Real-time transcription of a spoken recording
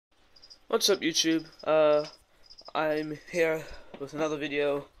What's up, YouTube? I'm here with another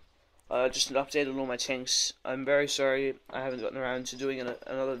video, just an update on all my tanks. I'm very sorry I haven't gotten around to doing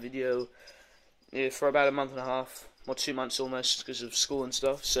another video for about a month and a half, or 2 months almost, because of school and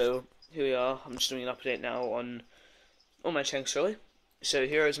stuff. So here we are. I'm just doing an update now on all my tanks, really. So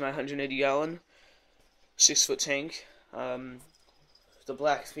here is my 180-gallon, 6-foot tank. The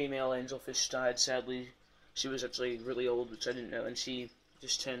black female angelfish died, sadly. She was actually really old, which I didn't know, and she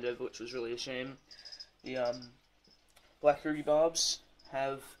just turned over, which was really a shame. The black ruby barbs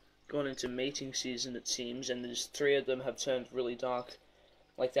have gone into mating season, it seems, and there's 3 of them have turned really dark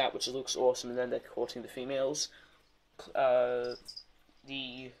like that, which looks awesome, and then they're courting the females. The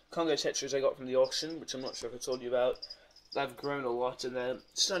Congo tetras I got from the auction, which I'm not sure if I told you about, they've grown a lot, and they're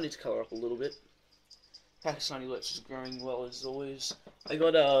starting to colour up a little bit. Pakistani Lurch is growing well, as always. I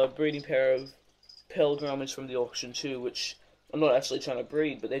got a breeding pair of pearl grommies from the auction too, which I'm not actually trying to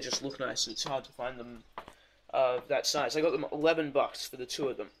breed, but they just look nice, and it's hard to find them that size. I got them $11 for the 2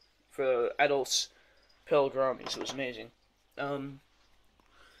 of them, for adults pearl grommies. It was amazing.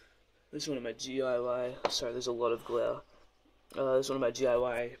 This is one of my DIY, sorry, there's a lot of glare. This is one of my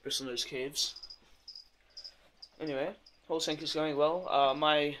DIY bristlenose caves. Anyway, whole tank is going well.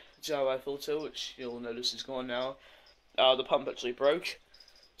 My DIY filter, which you'll notice is gone now, the pump actually broke,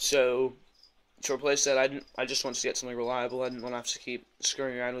 so to replace that, I just wanted to get something reliable. I didn't want to have to keep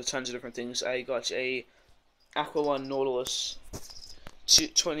screwing around with tons of different things. I got a Aqua One Nautilus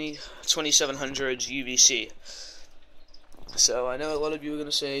 2700 UVC. So I know a lot of you are going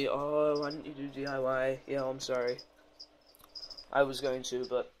to say, oh, why didn't you do DIY? Yeah, I'm sorry. I was going to,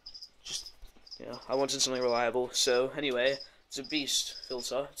 but just, I wanted something reliable. So anyway, it's a beast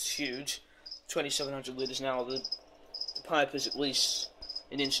filter. It's huge. 2700 liters now. The pipe is at least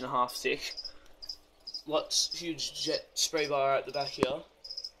 1.5 inches thick. Huge jet spray bar at the back here.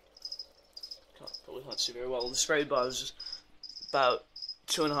 Probably can't see very well. The spray bar is about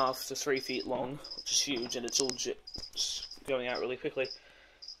 2.5 to 3 feet long, which is huge, and it's all going out really quickly.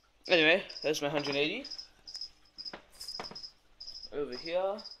 Anyway, there's my 180. Over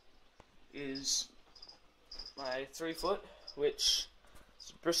here is my 3-foot, which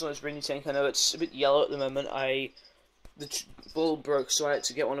is a bristlenose breeding tank. I know it's a bit yellow at the moment. The bulb broke, so I had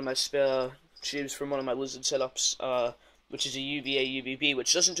to get one of my spare tubes from one of my lizard setups, which is a UVA-UVB,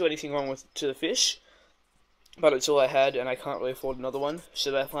 which doesn't do anything wrong to the fish, but it's all I had, and I can't really afford another one,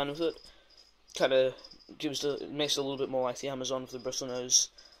 so they're fine with it. Kind of makes it a little bit more like the Amazon for the bristlenose,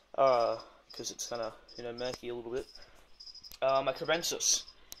 because it's kind of, murky a little bit. My Crevensis,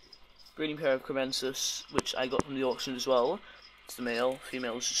 breeding pair of Crevensis, which I got from the auction as well. It's the male,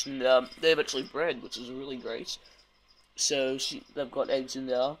 female is just, they've actually bred, which is really great. So they've got eggs in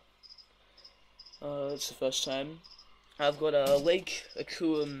there. It's the first time. I've got a Lake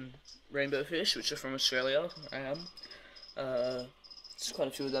Akuum rainbow fish, which are from Australia. I am. There's quite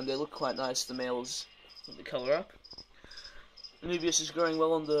a few of them. They look quite nice. The males, the colour up. Anubias is growing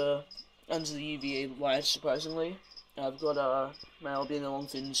well under the UVA light, surprisingly. I've got my albino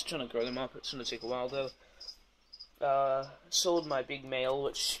longfins, trying to grow them up. It's going to take a while though. Sold my big male,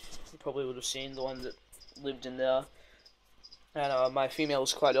 which you probably would have seen, the one that lived in there. And my female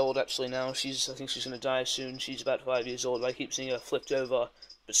is quite old actually now. I think she's going to die soon. She's about 5 years old. I keep seeing her flipped over,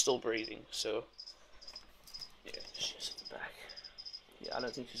 but still breathing. So, yeah, she's at the back. Yeah, I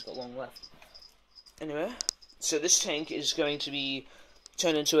don't think she's got long left. Anyway, so this tank is going to be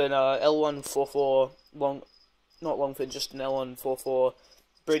turned into an L144 not longfin, just an L144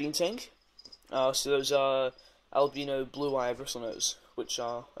 breeding tank. So those are albino blue-eye bristlenose, which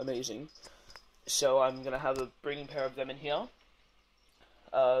are amazing. So I'm going to have a breeding pair of them in here,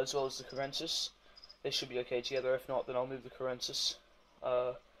 as well as the Crevensis. They should be okay together. If not, then I'll move the Crevensis.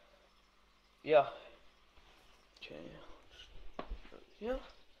 Yeah. Okay. Yeah.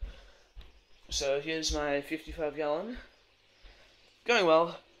 So here's my 55-gallon. Going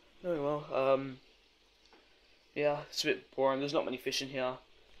well. Going well. Yeah, it's a bit boring. There's not many fish in here.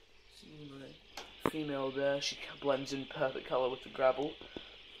 See my female there. She blends in perfect colour with the gravel.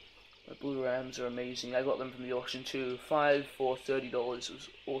 My blue rams are amazing. I got them from the auction too. 5 for $30. It was an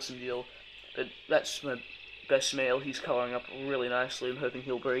awesome deal. But that's my best male. He's colouring up really nicely. I'm hoping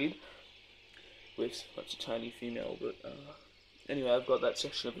he'll breed. That's a tiny female, but anyway, I've got that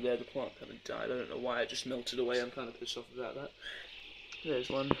section over there. The plant kind of died. I don't know why. It just melted away. I'm kind of pissed off about that. There's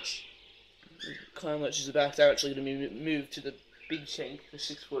one. Clown lurches are back. They're actually going to be moved to the big tank, the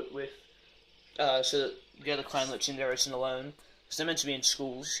 6-foot width, so that the other clown lurch in there isn't alone. Because they're meant to be in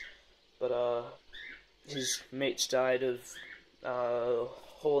schools. But his mates died of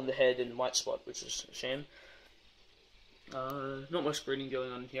hole in the head and white spot, which is a shame. Not much breeding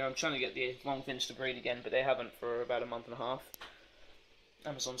going on here. I'm trying to get the longfins to breed again, but they haven't for about a month and a half.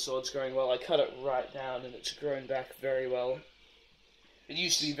 Amazon sword's growing well. I cut it right down and it's grown back very well. It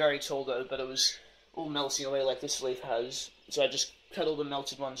used to be very tall though, but it was all melting away like this leaf has. So I just cut all the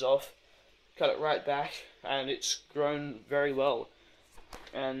melted ones off, cut it right back, and it's grown very well.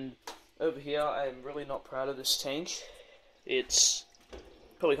 And over here, I'm really not proud of this tank. It's,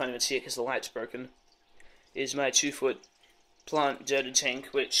 probably can't even see it because the light's broken, is my 2-foot plant dirted tank,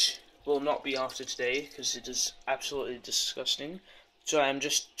 which will not be after today because it is absolutely disgusting. So I'm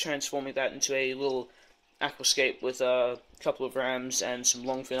just transforming that into a little aquascape with a couple of rams and some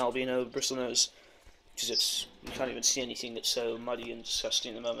longfin albino bristlenose, because you can't even see anything, it's so muddy and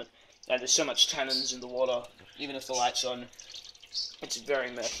disgusting at the moment. And there's so much tannins in the water, even if the light's on, it's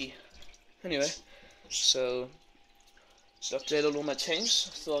very murky. Anyway, so just updated all my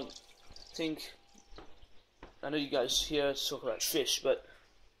tanks. I know you guys here to talk about fish, but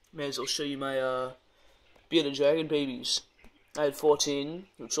may as well show you my bearded dragon babies. I had 14,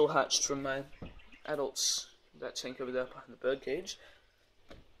 which all hatched from my adults, that tank over there behind the bird cage.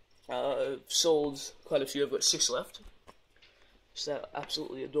 I've sold quite a few, I've got 6 left. So they're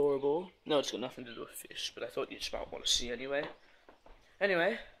absolutely adorable. No, it's got nothing to do with fish, but I thought you just might want to see anyway.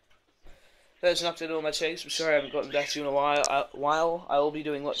 Anyway, there's an update on all my tanks. I'm sorry I haven't gotten back to you in a while. I will be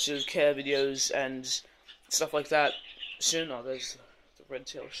doing lots of care videos and stuff like that soon. Oh, there's the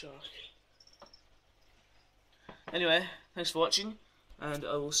red-tailed shark. Anyway, thanks for watching, and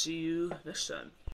I will see you next time.